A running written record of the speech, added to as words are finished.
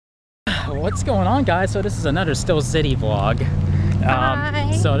What's going on, guys? So this is another Still City vlog.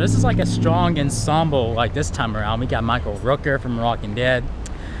 So this is like a strong ensemble like this time around. We got Michael Rooker from Walking Dead,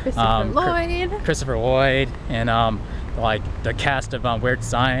 Christopher Lloyd, and like the cast of Weird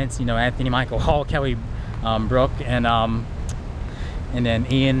Science, you know, Anthony Michael Hall, Kelly Brook, and then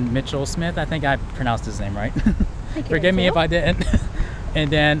Ian Mitchell Smith. I think I pronounced his name right. Forgive me if I didn't.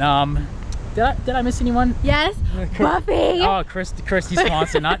 And then did I miss anyone? Yes, Buffy. Oh, Kristy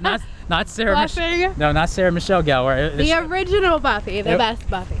Swanson, not Sarah. No, not Sarah Michelle Gellar. The original Buffy, the best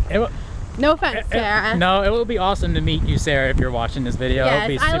Buffy. No offense, Sarah. No, it will be awesome to meet you, Sarah, if you're watching this video. Yes, it will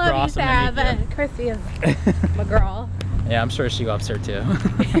be super I love awesome you, Sarah, to meet you. but Kristy is my girl. Yeah, I'm sure she loves her too.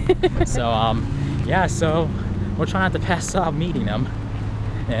 So yeah, so we'll try not to pass off meeting them,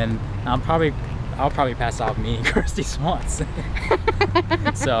 and I'll probably pass off meeting Kristy Swanson.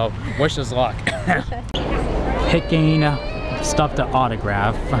 So wish us luck. Picking stuff to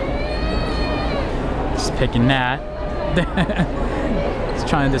autograph. Just picking that. Just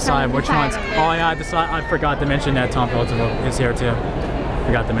trying to decide which ones. Oh yeah, I forgot to mention that Tom Felton is here too.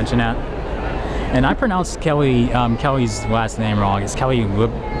 Forgot to mention that. And I pronounced Kelly's last name wrong. It's Kelly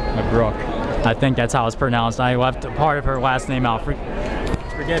LeBrook. I think that's how it's pronounced. I left a part of her last name out.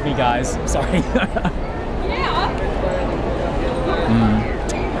 Forgive me, guys. Sorry.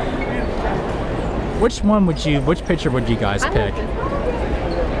 Which picture would you guys pick?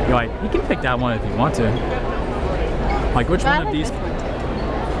 You can pick that one if you want to. Like, which one of these?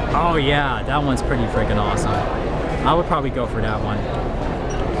 Oh yeah, that one's pretty freaking awesome. I would probably go for that one.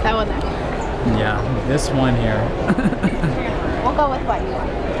 That one there. Yeah, this one here. We'll go with what you want.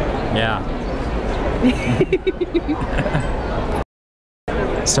 Yeah.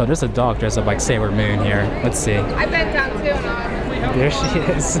 So there's a dog dressed up like Sailor Moon here. Let's see. I bent down too and there she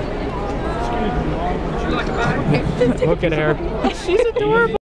is. Look at her. She's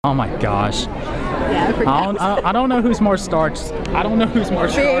adorable. Oh my gosh. Yeah, I don't know who's more starstruck. I don't know who's more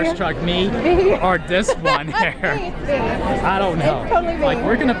starstruck, me or this one here. I don't know. Like,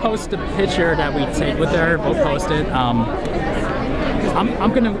 we're gonna post a picture that we take with her. We'll post it. I'm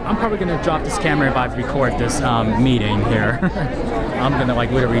probably gonna drop this camera if I record this meeting here. I'm gonna like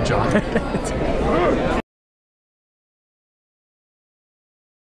literally drop it.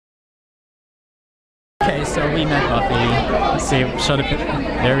 Okay, so we met Buffy. Let's see, show the picture.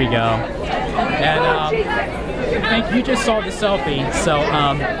 There we go. And I think you just saw the selfie, so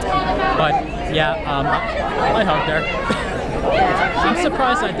but yeah, I hugged her. I'm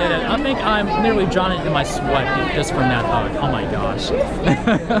surprised I did it. I think I'm nearly drowning in my sweat just from that hug. Oh my gosh.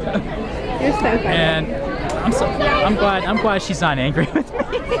 You're so funny. And I'm glad she's not angry with me. No.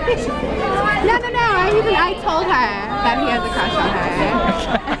 I told her that he has a crush on her.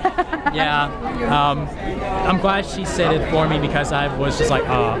 Yeah. I'm glad she said it for me because I was just like, She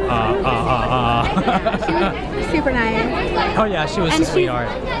was super nice. Oh yeah, she was a sweetheart.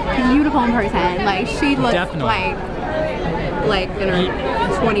 Beautiful in person. Like, she looks Definitely. like in her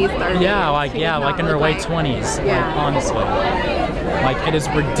 20s, 30s. Yeah, like in her late 20s. Yeah. Like, honestly. Like, it is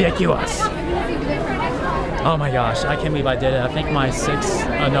ridiculous. Oh my gosh, I can't believe I did it. I think my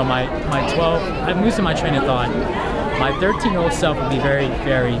 12, I'm losing my train of thought. My 13-year-old self would be very,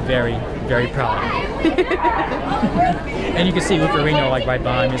 very, very, very proud. And you can see Luferino like right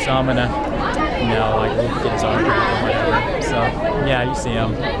behind me, so I'm gonna, like get his autograph or whatever. So yeah, you see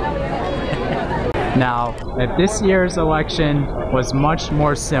him. Now, if this year's election was much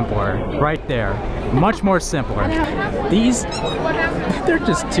more simpler, right there, much more simpler. These, they're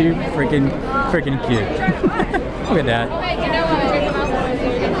just too freaking cute. Look at that.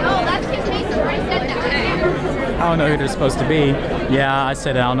 I don't know who they're supposed to be. Yeah, I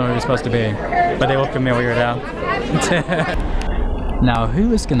said it, I don't know who they're supposed to be. But they look familiar though. Now,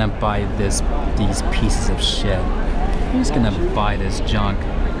 who is gonna buy these pieces of shit? Who's gonna buy this junk?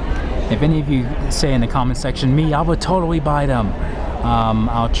 If any of you say in the comment section, me, I would totally buy them.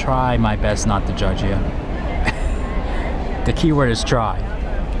 I'll try my best not to judge you. The key word is try.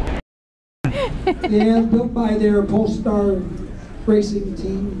 Yeah, built by their Polestar racing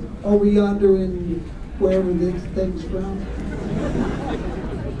team over yonder in wherever this thing's from.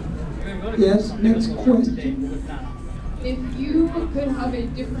 Yes, next question. If you could have a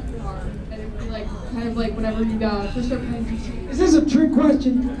different car, and it would be like, kind of like whenever you first start playing GTA. Is this a trick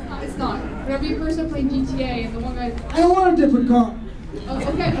question? It's not. Whenever you first start playing GTA and the one guy... I don't want a different car. Oh,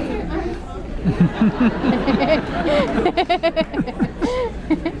 okay.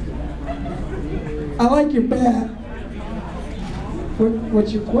 I like your bat.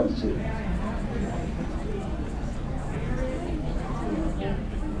 What's your question?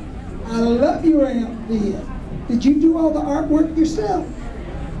 I love your outfit. Did you do all the artwork yourself?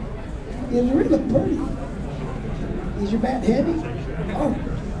 It's really pretty. Is your bat heavy? Oh,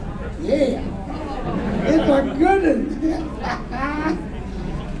 yeah. It's a good one.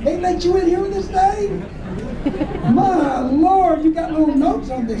 They let you in here with this thing? My Lord, you got little notes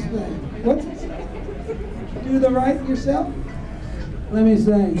on this thing. What's it say? Do the right yourself? Let me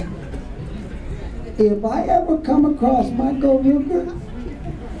say, if I ever come across Michael Rooker,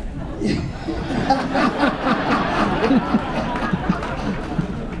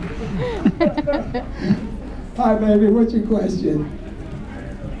 hi baby, what's your question?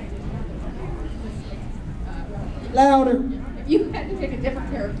 Louder. If you had to pick a different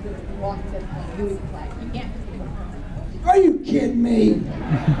character that you wanted to who would you play? You can't pick a different character. Are you kidding me?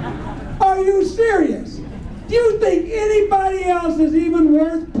 Are you serious? Do you think anybody else is even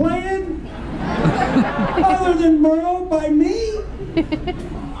worth playing? Other than Merle, by me?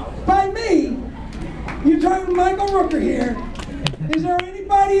 By me? You're talking Michael Rooker here. Is there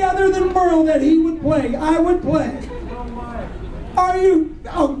anybody other than Merle that he would play? I would play. Are you?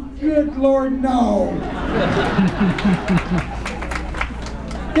 Oh, good Lord, no.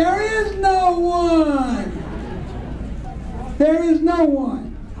 There is no one. There is no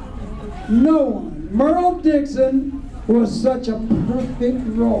one. No one. Merle Dixon was such a perfect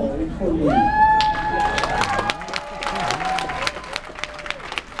role for me.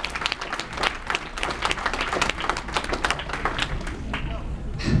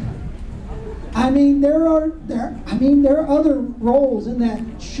 I mean, there are other roles in that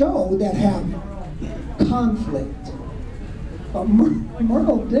show that have conflict, but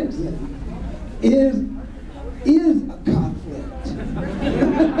Merle Dixon is a conflict.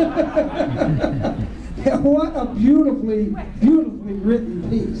 Yeah, what a beautifully written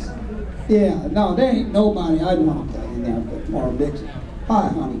piece. Yeah, no, there ain't nobody I'd want to play in there but Merle Dixon. Hi,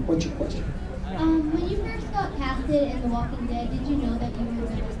 honey, what's your question? When you first got casted in The Walking Dead, did you know that you were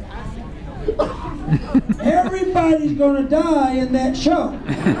going to die? Everybody's gonna die in that show.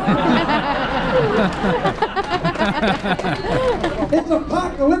 It's an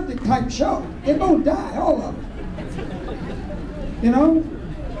apocalyptic type show. They're gonna die, all of them. You know?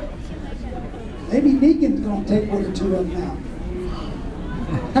 Maybe Negan's gonna take one or two of them out.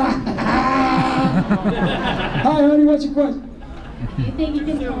 Hi, honey, what's your question? Do you think you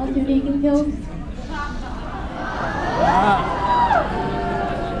can call 2 Negan kills?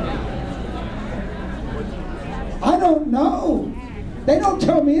 I don't know. They don't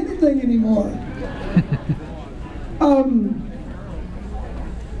tell me anything anymore.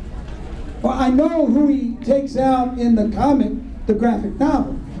 Well, I know who he takes out in the comic, the graphic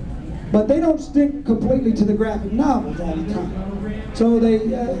novel, but they don't stick completely to the graphic novels all the time. So they,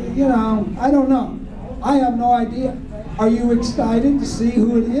 you know, I don't know. I have no idea. Are you excited to see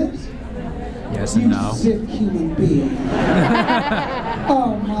who it is? Yes and no. You sick human being.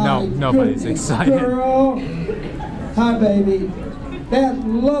 Oh my No, nobody's goodness, excited. Girl. Hi, baby. That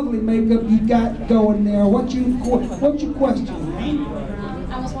lovely makeup you got going there. What's your question?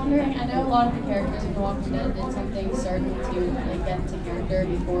 I was wondering, I know a lot of the characters in The Walking Dead did something certain to like get into character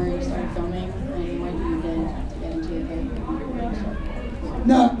before you started filming, and what you did to get into your character.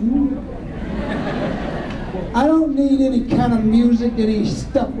 Nothing. I don't need any kind of music, any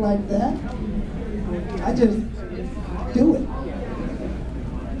stuff like that. I just do it.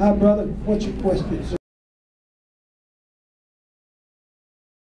 Hi, brother. What's your question, sir?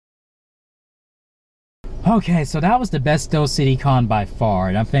 Okay, so that was the best Steel City Con by far,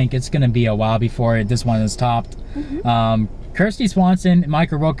 and I think it's gonna be a while before this one is topped. Kristy Swanson,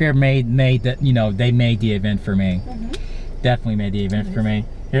 Michael Rooker made the, you know, they made the event for me. Definitely made the event for me.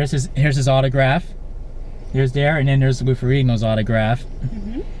 Here's his autograph. Here's there, and then there's Lou Ferrigno's autograph.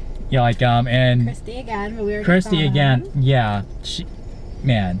 Yeah, like and Kristy again, but we were Kristy again. Yeah, she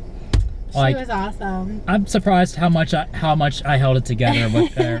was awesome. I'm surprised how much I held it together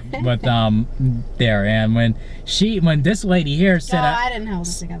with there, and when this lady here said I didn't hold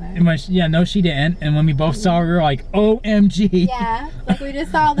it together. No, she didn't, and when we both saw her, we were like, OMG. Yeah, like we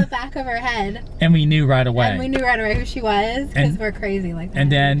just saw the back of her head. And we knew right away. And we knew right away who she was, because we're crazy like that.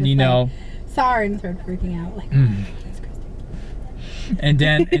 And then, just, you know, saw her and started freaking out, like, and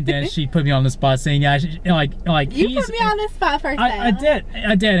then she put me on the spot saying, yeah, like you put me on the spot first. I did,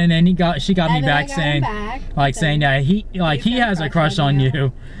 and then she got me back saying, saying that he has a crush on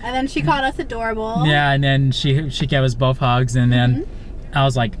you. And then she called us adorable. Yeah, and then she gave us both hugs, and then I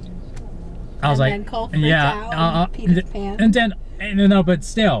was like, then Cole freaked out and peed his pants. and then no, but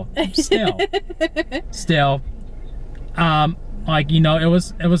still, like, you know, it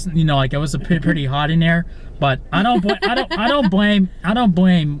was you know, like, it was pretty hot in there. But I don't blame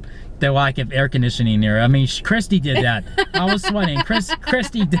the lack of air conditioning here. I mean, Kristy did that. I was sweating.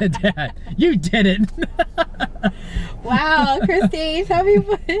 Kristy did that. You did it. Wow, Kristy, tell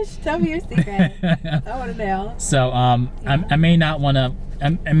me your secret. I want to know. So I may not want to.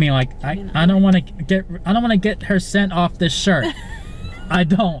 I mean, like I don't want to get her scent off this shirt. I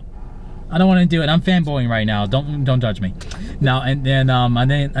don't want to do it. I'm fanboying right now. Don't judge me. Now and then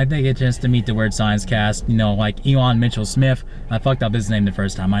I think it's just to meet the Weird Science cast. You know, like Elon Mitchell Smith. I fucked up his name the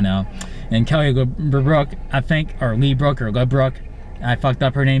first time, I know. And Kelly Brooke, I think, or Lee Brooke or Brooke. I fucked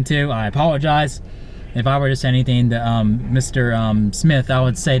up her name too. I apologize. If I were to say anything to Mr. Smith, I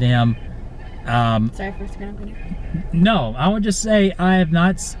would say to him, sorry for screwing up your name. No, I would just say I have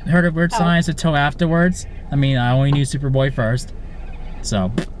not heard of Weird Science until afterwards. I mean, I only knew Superboy first. So,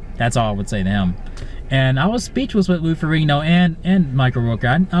 that's all I would say to him. And I was speechless with Lou Ferrigno and Michael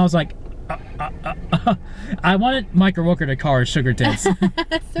Rooker. I was like, I wanted Michael Rooker to call her Sugar Tits. So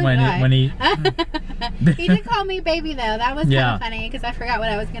when he he did call me baby though. That was kind of funny because I forgot what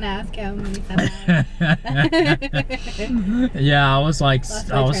I was gonna ask him when he said that. Yeah, I was like,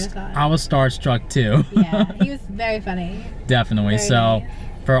 I was starstruck too. Yeah, he was very funny. Definitely. Very So, nice.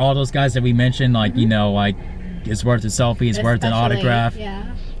 for all those guys that we mentioned, like you know, like it's worth a selfie, it's worth an autograph.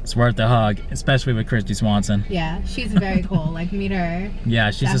 Yeah. It's worth a hug, especially with Kristy Swanson. Yeah, she's very cool. Like, meet her.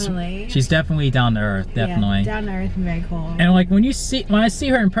 Yeah, she's definitely down to earth. Definitely. Yeah, down to earth and very cool. And like when I see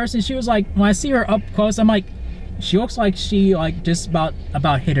her in person, she was like, when I see her up close, I'm like, she looks like she like just about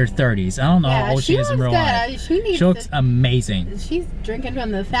hit her 30s. I don't know how old she is in real life. She looks amazing. She's drinking from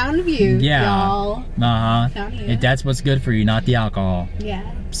the fountain of youth, y'all. That's what's good for you, not the alcohol.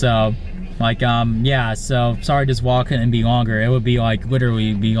 Yeah. So. Like, yeah, so sorry this walk couldn't be longer. It would be like,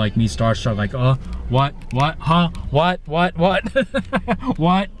 literally be like me starstruck, like, oh, what, huh, what? What?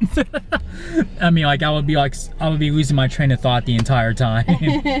 I mean, like, I would be losing my train of thought the entire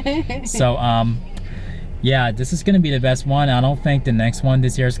time. So, yeah, this is gonna be the best one. I don't think the next one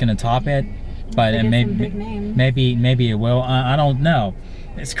this year is gonna top it, but maybe it will. I don't know.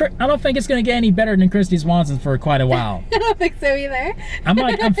 I don't think it's gonna get any better than Kristy Swanson for quite a while. I don't think so either. I'm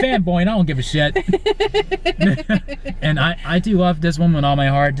fanboying. I don't give a shit. And I do love this woman with all my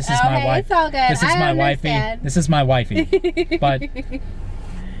heart. This is my wife. It's all good. This is my wifey. This is my wifey. But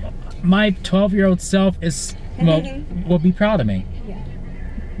my 12-year-old self will be proud of me. Yeah.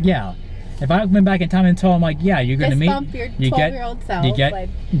 Yeah. If I went back in time and told him, like, yeah, you're gonna meet your 12-year-old self. You get like,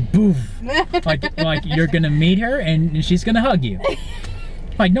 boof. like you're gonna meet her and she's gonna hug you.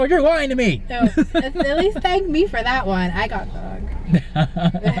 Like, no, you're lying to me. No, at least thank me for that one. I got the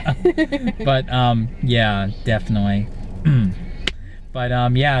hug. But yeah, definitely. But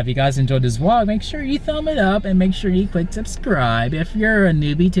yeah, if you guys enjoyed this vlog, make sure you thumb it up and make sure you click subscribe if you're a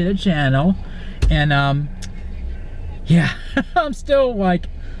newbie to the channel. And yeah, I'm still like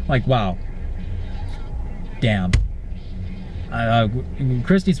wow. Damn.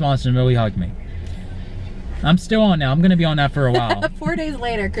 Kristy Swanson really hugged me. I'm still on that. I'm gonna be on that for a while. 4 days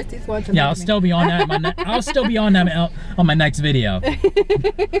later, Kristy Swanson. Yeah, I'll still be on that. I'll still be on that on my next video.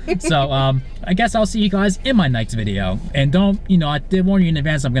 So I guess I'll see you guys in my next video. And don't, you know, I did warn you in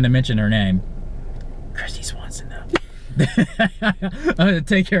advance. I'm gonna mention her name, Kristy Swanson. Though.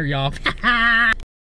 Take care, y'all.